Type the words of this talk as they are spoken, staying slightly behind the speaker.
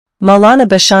Mawlana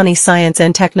Bhashani Science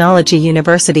and Technology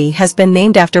University has been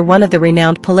named after one of the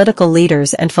renowned political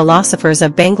leaders and philosophers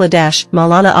of Bangladesh,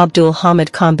 Mawlana Abdul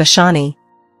Hamid Khan Bhashani.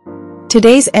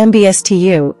 Today's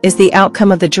MBSTU is the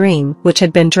outcome of the dream which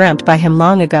had been dreamt by him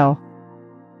long ago.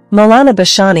 Mawlana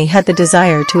Bhashani had the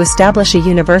desire to establish a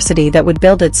university that would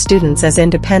build its students as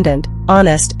independent,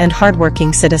 honest and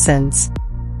hardworking citizens.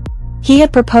 He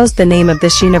had proposed the name of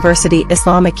this university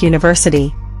Islamic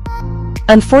University.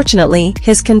 Unfortunately,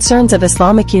 his concerns of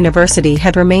Islamic University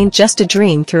had remained just a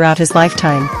dream throughout his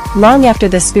lifetime. Long after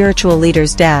the spiritual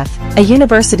leader's death, a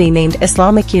university named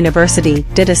Islamic University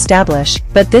did establish,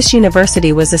 but this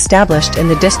university was established in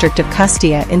the district of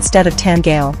Kustia instead of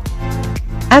Tangail.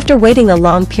 After waiting a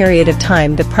long period of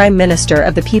time, the Prime Minister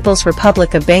of the People's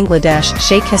Republic of Bangladesh,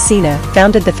 Sheikh Hasina,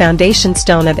 founded the foundation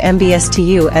stone of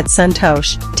MBSTU at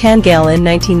Santosh, Tangail in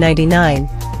 1999.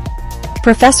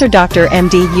 Professor Dr.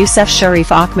 MD Yusuf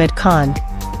Sharif Ahmed Khan.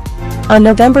 On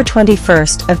November 21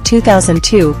 of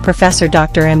 2002, Professor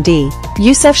Dr. MD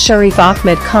Yusuf Sharif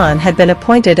Ahmed Khan had been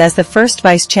appointed as the first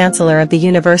Vice-Chancellor of the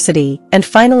university, and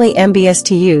finally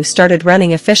MBSTU started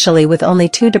running officially with only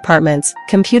two departments,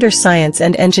 Computer Science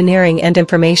and Engineering and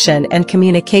Information and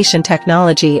Communication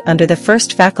Technology under the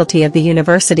first faculty of the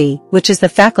university, which is the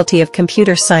Faculty of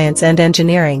Computer Science and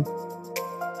Engineering.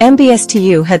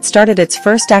 MBSTU had started its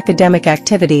first academic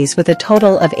activities with a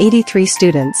total of 83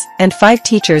 students and 5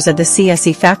 teachers of the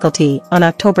CSE faculty on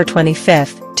October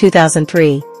 25,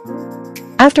 2003.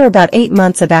 After about 8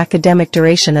 months of academic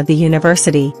duration of the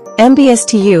university,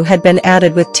 MBSTU had been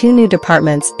added with 2 new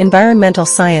departments, Environmental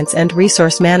Science and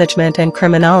Resource Management and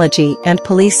Criminology and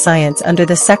Police Science under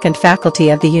the second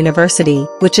faculty of the university,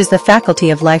 which is the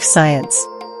Faculty of Life Science.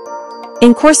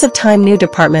 In course of time, new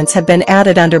departments have been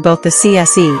added under both the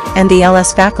CSE and the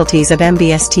LS faculties of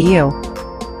MBSTU.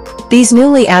 These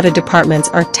newly added departments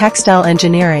are Textile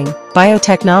Engineering,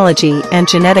 Biotechnology and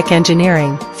Genetic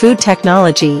Engineering, Food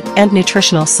Technology and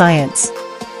Nutritional Science.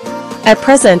 At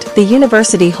present, the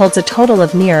university holds a total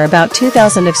of near about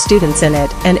 2,000 of students in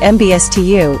it, and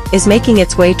MBSTU is making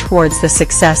its way towards the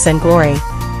success and glory.